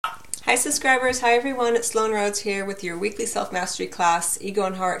Hi subscribers, hi everyone, it's Sloan Rhodes here with your weekly self-mastery class, Ego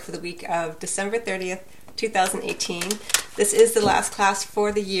and Heart, for the week of December 30th, 2018. This is the last class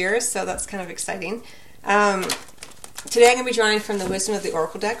for the year, so that's kind of exciting. Today I'm going to be drawing from the Wisdom of the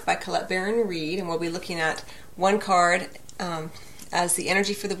Oracle deck by Colette Baron Reid, and we'll be looking at one card as the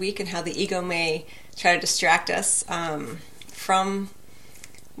energy for the week and how the ego may try to distract us from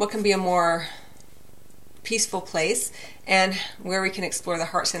what can be a more peaceful place, and where we can explore the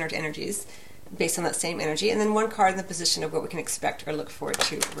heart-centered energies based on that same energy, and then one card in the position of what we can expect or look forward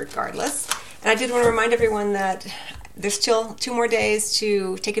to regardless. And I did want to remind everyone that there's still 2 more days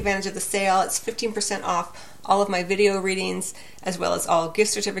to take advantage of the sale. It's 15% off all of my video readings, as well as all gift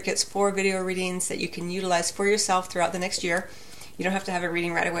certificates for video readings that you can utilize for yourself throughout the next year. You don't have to have a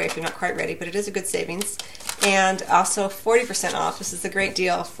reading right away if you're not quite ready, but it is a good savings. And also 40% off. This is a great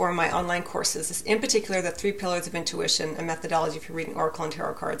deal for my online courses, in particular the 3 Pillars of Intuition, a methodology for reading Oracle and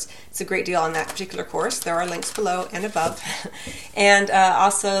Tarot cards. It's a great deal on that particular course. There are links below and above. And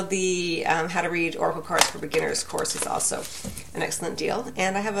also the How to Read Oracle Cards for Beginners course is also an excellent deal.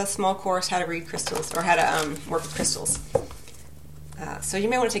 And I have a small course, How to Read Crystals, or How to Work with Crystals. So you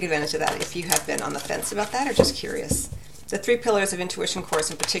may want to take advantage of that if you have been on the fence about that or just curious. The 3 Pillars of Intuition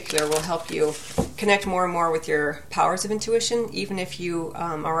course in particular will help you connect more and more with your powers of intuition, even if you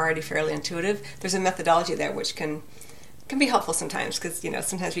are already fairly intuitive. There's a methodology there which can be helpful sometimes, because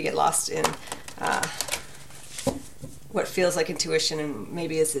sometimes we get lost in what feels like intuition, and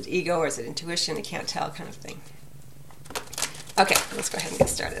maybe is it ego or is it intuition? You can't tell, kind of thing. Okay, let's go ahead and get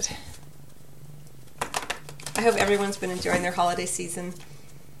started. I hope everyone's been enjoying their holiday season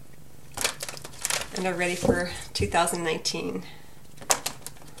and are ready for 2019.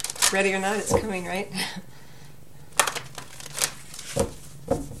 Ready or not, it's coming, right?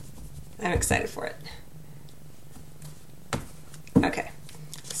 I'm excited for it. Okay,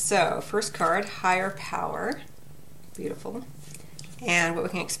 so first card, Higher Power. Beautiful. And what we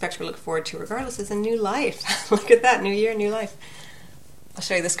can expect or look forward to regardless is a new life. Look at that, new year, new life. I'll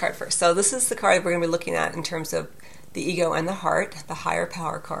show you this card first. So this is the card that we're going to be looking at in terms of the ego and the heart, the Higher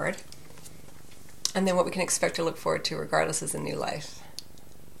Power card. And then what we can expect to look forward to regardless is a new life.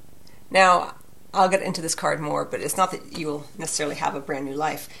 Now, I'll get into this card more, but it's not that you will necessarily have a brand new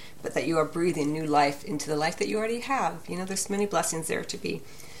life, but that you are breathing new life into the life that you already have. There's many blessings there to be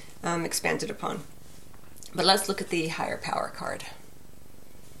expanded upon. But let's look at the Higher Power card.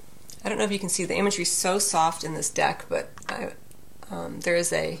 I don't know if you can see the imagery so soft in this deck, but there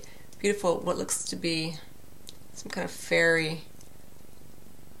is a beautiful, what looks to be some kind of fairy.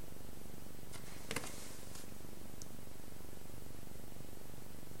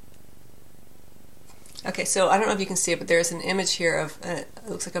 Okay, so I don't know if you can see it, but there's an image here of, it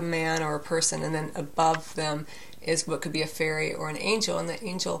looks like a man or a person, and then above them is what could be a fairy or an angel, and the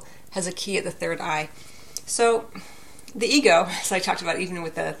angel has a key at the 3rd eye. So the ego, as I talked about even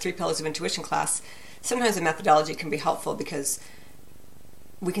with the 3 Pillars of Intuition class, sometimes the methodology can be helpful because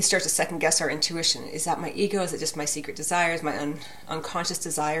we can start to second guess our intuition. Is that my ego? Is it just my secret desires, my unconscious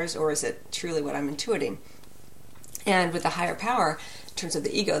desires, or is it truly what I'm intuiting? And with the higher power, in terms of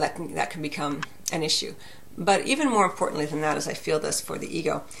the ego, that can become an issue. But even more importantly than that, as I feel this for the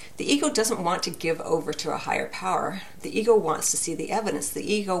ego doesn't want to give over to a higher power. The ego wants to see the evidence.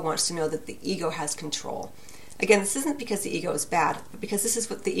 The ego wants to know that the ego has control. Again, this isn't because the ego is bad, but because this is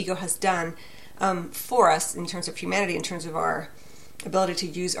what the ego has done for us in terms of humanity, in terms of our ability to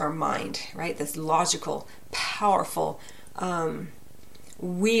use our mind, right? This logical, powerful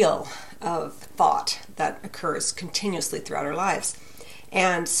wheel of thought that occurs continuously throughout our lives.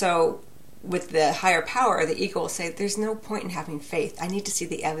 And so with the higher power, the ego will say, there's no point in having faith. I need to see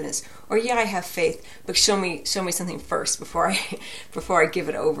the evidence. Or yeah, I have faith, but show me something first before I give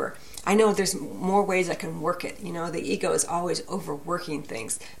it over. I know there's more ways I can work it. The ego is always overworking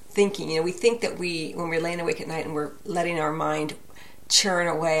things, thinking. We think that when we're laying awake at night and we're letting our mind churn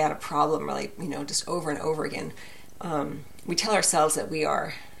away at a problem, really, just over and over again. We tell ourselves that we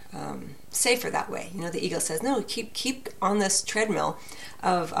are safer that way. The ego says, no, keep on this treadmill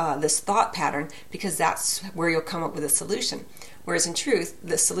of this thought pattern, because that's where you'll come up with a solution. Whereas in truth,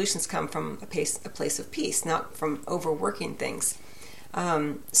 the solutions come from a place of peace, not from overworking things.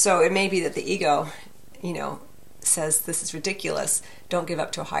 So it may be that the ego, says this is ridiculous. Don't give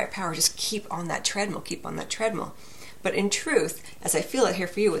up to a higher power. Just keep on that treadmill. Keep on that treadmill. But in truth, as I feel it here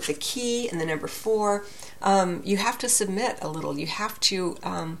for you with the key and the number 4, you have to submit a little. You have to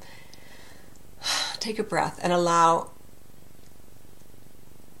take a breath and allow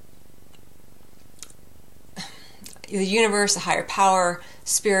the universe, a higher power,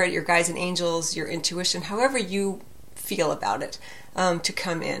 spirit, your guides and angels, your intuition, however you feel about it, to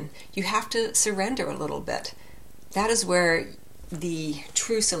come in. You have to surrender a little bit. That is where the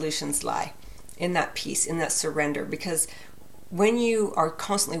true solutions lie, in that peace, in that surrender. Because when you are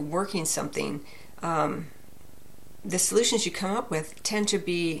constantly working something, the solutions you come up with tend to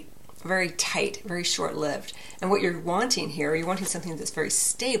be very tight, very short-lived. And what you're wanting here, you're wanting something that's very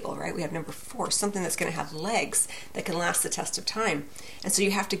stable, right? We have number 4, something that's going to have legs that can last the test of time. And so you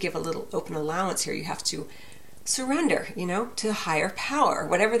have to give a little open allowance here. You have to surrender, to higher power,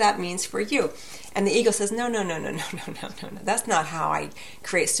 whatever that means for you. And the ego says, no. That's not how I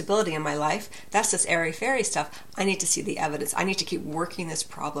create stability in my life. That's just airy-fairy stuff. I need to see the evidence. I need to keep working this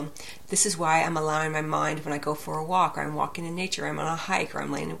problem. This is why I'm allowing my mind when I go for a walk, or I'm walking in nature, or I'm on a hike, or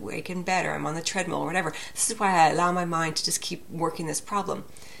I'm laying awake in bed, or I'm on the treadmill, or whatever. This is why I allow my mind to just keep working this problem.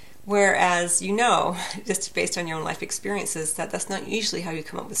 Whereas, just based on your own life experiences, that's not usually how you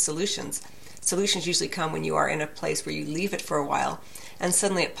come up with solutions. Solutions usually come when you are in a place where you leave it for a while and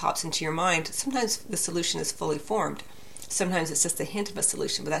suddenly it pops into your mind. Sometimes the solution is fully formed. Sometimes it's just a hint of a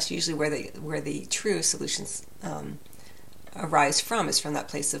solution, but that's usually where the true solutions arise from, is from that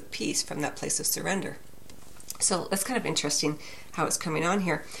place of peace, from that place of surrender. So that's kind of interesting how it's coming on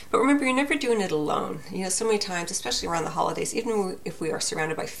here. But remember, you're never doing it alone. So many times, especially around the holidays, even if we are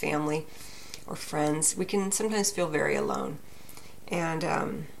surrounded by family or friends, we can sometimes feel very alone.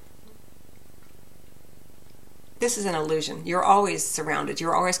 And this is an illusion. You're always surrounded.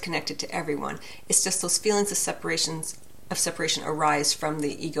 You're always connected to everyone. It's just those feelings of separation arise from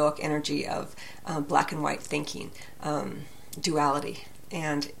the egoic energy of black and white thinking, duality.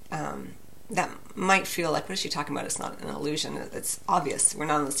 And that might feel like, what is she talking about? It's not an illusion. It's obvious. We're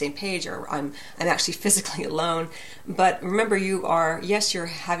not on the same page, or I'm actually physically alone. But remember, you're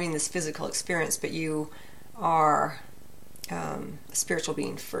having this physical experience, but you are a spiritual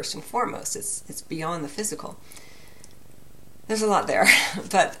being first and foremost. It's beyond the physical. There's a lot there,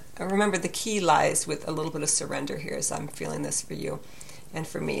 but remember, the key lies with a little bit of surrender here, as I'm feeling this for you and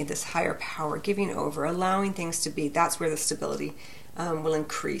for me, this higher power, giving over, allowing things to be. That's where the stability will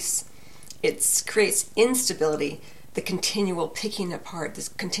increase. It creates instability, the continual picking apart, this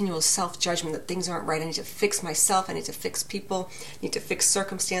continual self-judgment that things aren't right. I need to fix myself. I need to fix people. I need to fix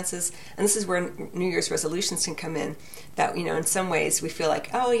circumstances. And this is where New Year's resolutions can come in. That, in some ways we feel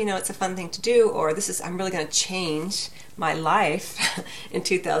like, it's a fun thing to do, or I'm really going to change my life in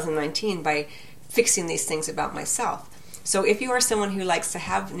 2019 by fixing these things about myself. So if you are someone who likes to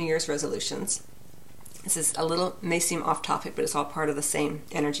have New Year's resolutions, this is may seem off topic, but it's all part of the same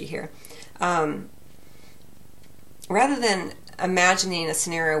energy here. Rather than imagining a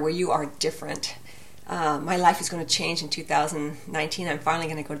scenario where you are different, my life is going to change in 2019, I'm finally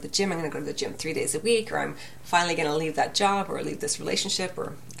going to go to the gym, I'm going to go to the gym 3 days a week, or I'm finally going to leave that job, or leave this relationship,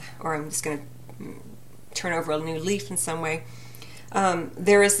 or I'm just going to turn over a new leaf in some way.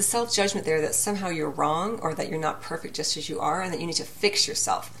 There is the self-judgment there that somehow you're wrong, or that you're not perfect just as you are, and that you need to fix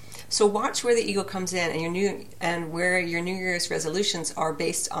yourself. So watch where the ego comes in, and where your New Year's resolutions are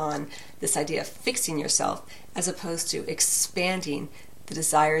based on this idea of fixing yourself, as opposed to expanding the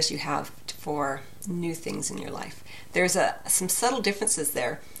desires you have for new things in your life. There's some subtle differences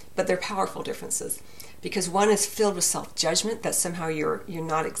there, but they're powerful differences. Because one is filled with self-judgment, that somehow you're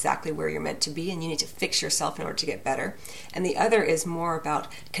not exactly where you're meant to be and you need to fix yourself in order to get better. And the other is more about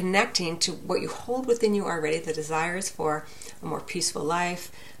connecting to what you hold within you already, the desires for a more peaceful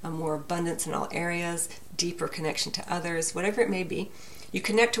life, a more abundance in all areas, deeper connection to others, whatever it may be. You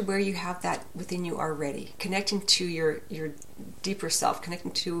connect to where you have that within you already, connecting to your deeper self,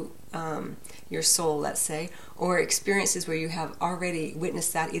 connecting to your soul, let's say, or experiences where you have already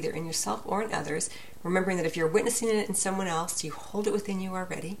witnessed that either in yourself or in others, remembering that if you're witnessing it in someone else, you hold it within you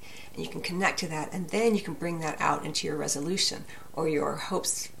already, and you can connect to that, and then you can bring that out into your resolution or your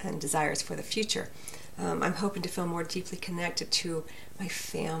hopes and desires for the future. I'm hoping to feel more deeply connected to my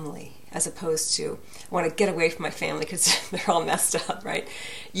family, as opposed to, I want to get away from my family because they're all messed up, right?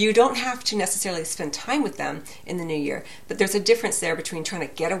 You don't have to necessarily spend time with them in the new year, but there's a difference there between trying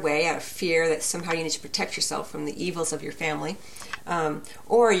to get away out of fear that somehow you need to protect yourself from the evils of your family,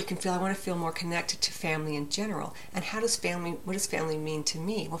 or you can feel, I want to feel more connected to family in general. And what does family mean to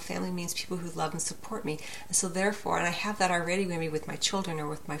me? Well, family means people who love and support me. And so therefore, and I have that already maybe with my children or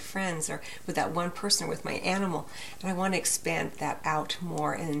with my friends or with that one person or with my animal, and I want to expand that out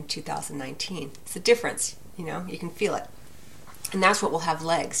more in 2019. It's a difference, you can feel it. And that's what will have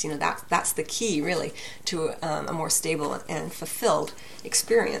legs. That's the key, really, to a more stable and fulfilled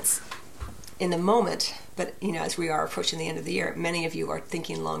experience in the moment. But, as we are approaching the end of the year, many of you are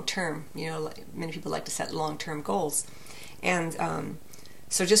thinking long-term. Many people like to set long-term goals. And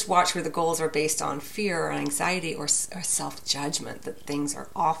So just watch where the goals are based on fear or anxiety or self-judgment, that things are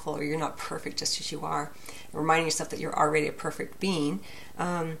awful or you're not perfect just as you are. And reminding yourself that you're already a perfect being,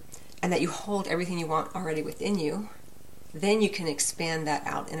 and that you hold everything you want already within you. Then you can expand that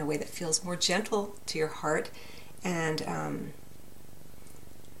out in a way that feels more gentle to your heart, and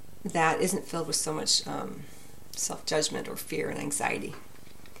that isn't filled with so much self-judgment or fear and anxiety.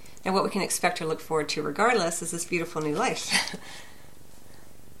 And what we can expect or look forward to regardless is this beautiful new life.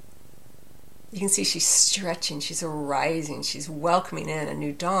 You can see she's stretching, she's arising, she's welcoming in a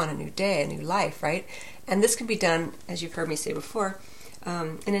new dawn, a new day, a new life, right? And this can be done, as you've heard me say before,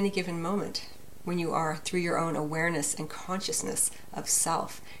 in any given moment, when you are through your own awareness and consciousness of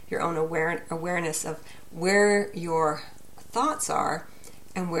self, your own awareness of where your thoughts are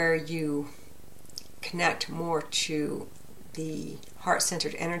and where you connect more to the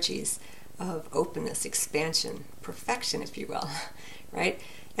heart-centered energies of openness, expansion, perfection, if you will, right?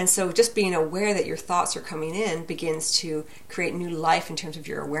 And so just being aware that your thoughts are coming in begins to create new life in terms of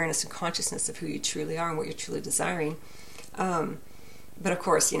your awareness and consciousness of who you truly are and what you're truly desiring. But of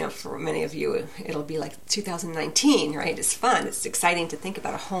course, for many of you, it'll be like 2019, right? It's fun. It's exciting to think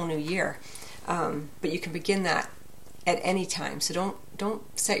about a whole new year. But you can begin that at any time. So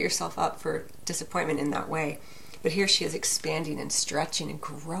don't set yourself up for disappointment in that way. But here she is expanding and stretching and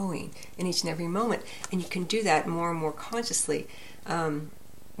growing in each and every moment. And you can do that more and more consciously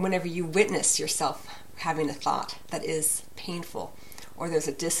whenever you witness yourself having a thought that is painful, or there's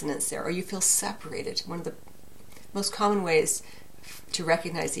a dissonance there, or you feel separated. One of the most common ways to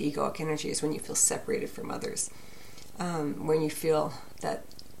recognize the egoic energy is when you feel separated from others, when you feel that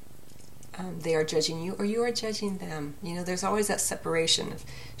they are judging you or you are judging them. There's always that separation of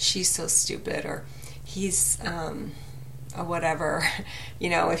she's so stupid or he's a whatever.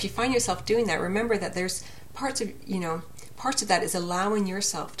 If you find yourself doing that, remember that there's parts of that is allowing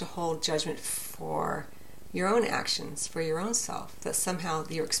yourself to hold judgment for your own actions, for your own self, that somehow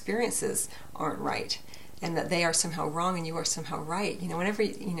your experiences aren't right and that they are somehow wrong and you are somehow right. Whenever,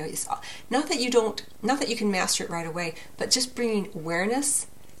 it's not that you can master it right away, but just bringing awareness,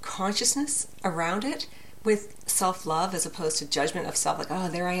 consciousness around it with self-love as opposed to judgment of self, like, oh,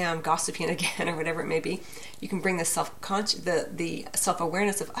 there I am gossiping again or whatever it may be. You can bring the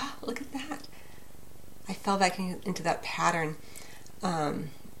self-awareness of, look at that. I fell back into that pattern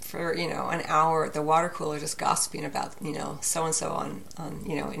for an hour at the water cooler, just gossiping about so and so on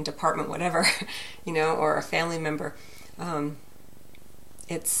in department whatever, or a family member.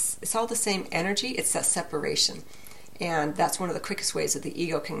 It's all the same energy. It's that separation, and that's one of the quickest ways that the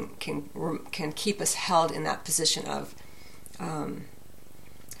ego can keep us held in that position of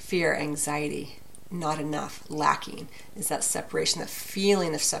fear, anxiety. Not enough, lacking, is that separation, that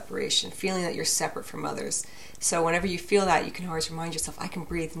feeling of separation, feeling that you're separate from others. So whenever you feel that, you can always remind yourself, I can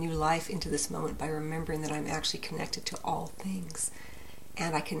breathe new life into this moment by remembering that I'm actually connected to all things.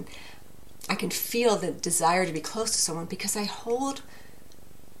 And I can feel the desire to be close to someone because I hold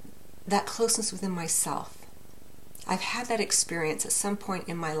that closeness within myself. I've had that experience at some point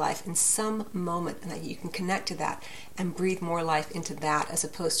in my life, in some moment, and that you can connect to that and breathe more life into that as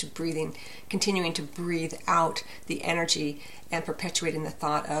opposed to continuing to breathe out the energy and perpetuating the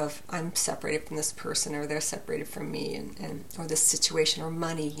thought of I'm separated from this person or they're separated from me and or this situation or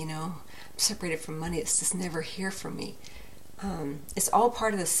money, I'm separated from money, it's just never here for me. It's all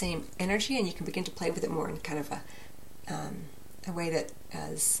part of the same energy, and you can begin to play with it more in kind of a way that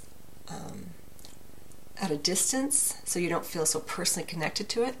is at a distance, so you don't feel so personally connected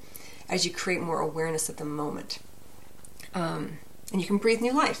to it, as you create more awareness of the moment. And you can breathe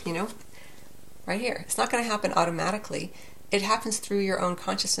new life, right here. It's not going to happen automatically. It happens through your own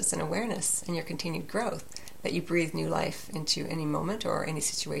consciousness and awareness and your continued growth, that you breathe new life into any moment or any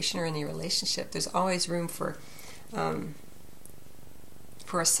situation or any relationship. There's always room for a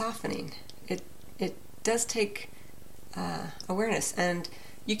softening. It does take awareness, and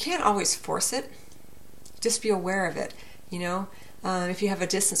you can't always force it. Just be aware of it, If you have a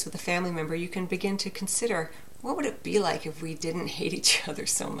distance with a family member, you can begin to consider, what would it be like if we didn't hate each other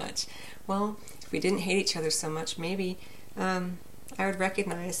so much? Well, if we didn't hate each other so much, maybe I would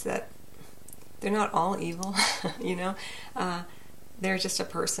recognize that they're not all evil, They're just a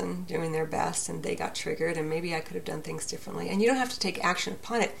person doing their best, and they got triggered, and maybe I could have done things differently. And you don't have to take action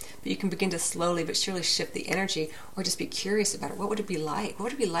upon it, but you can begin to slowly but surely shift the energy, or just be curious about it. What would it be like? What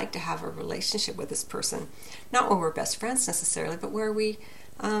would it be like to have a relationship with this person? Not where we're best friends necessarily, but where we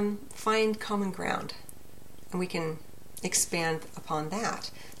find common ground, and we can expand upon that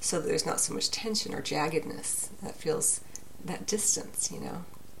so that there's not so much tension or jaggedness that feels that distance,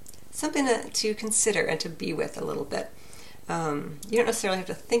 Something to consider and to be with a little bit. You don't necessarily have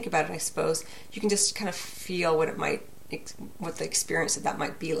to think about it, I suppose. You can just kind of feel what what the experience of that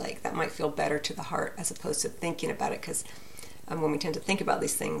might be like. That might feel better to the heart as opposed to thinking about it, because when we tend to think about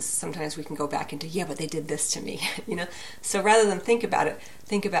these things, sometimes we can go back into, yeah, but they did this to me, you know. So rather than think about it,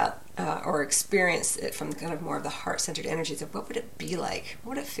 think about or experience it from kind of more of the heart-centered energies of what would it be like?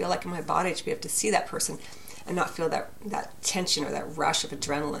 What would it feel like in my body to be able to see that person and not feel that tension or that rush of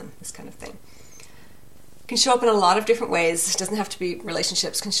adrenaline, this kind of thing. Can show up in a lot of different ways. It doesn't have to be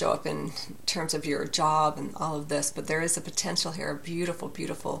relationships, can show up in terms of your job and all of this, but there is a potential here, a beautiful,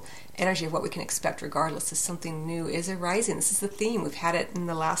 beautiful energy of what we can expect regardless as something new is arising. This is the theme. We've had it in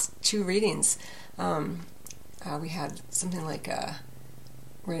the last 2 readings. We had something like a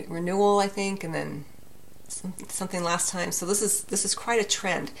renewal, I think, and then something last time. So this is quite a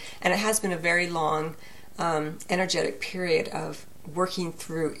trend, and it has been a very long energetic period of working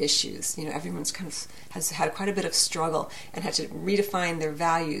through issues. You know, everyone's kind of has had quite a bit of struggle and had to redefine their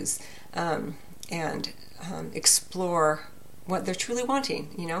values and explore what they're truly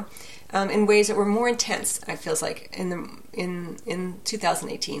wanting. You know, in ways that were more intense. It feels like in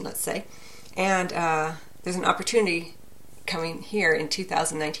 2018, let's say, and there's an opportunity coming here in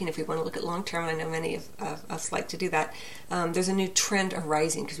 2019 if we want to look at long term, and I know many of us like to do that. There's a new trend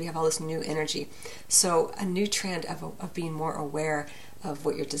arising because we have all this new energy. So a new trend of being more aware of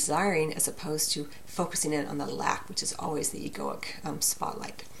what you're desiring as opposed to focusing in on the lack, which is always the egoic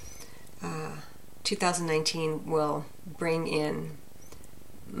spotlight. 2019 will bring in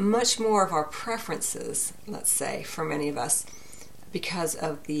much more of our preferences, let's say, for many of us, because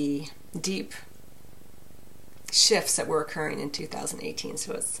of the deep shifts that were occurring in 2018.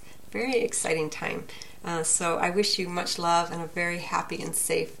 So it's a very exciting time. So I wish you much love and a very happy and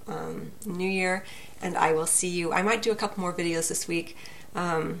safe New Year, and I will see you. I might do a couple more videos this week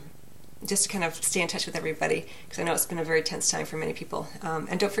just to kind of stay in touch with everybody, because I know it's been a very tense time for many people.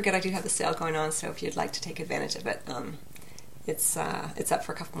 And don't forget, I do have the sale going on, so if you'd like to take advantage of it, it's up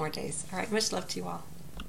for a couple more days. All right, much love to you all.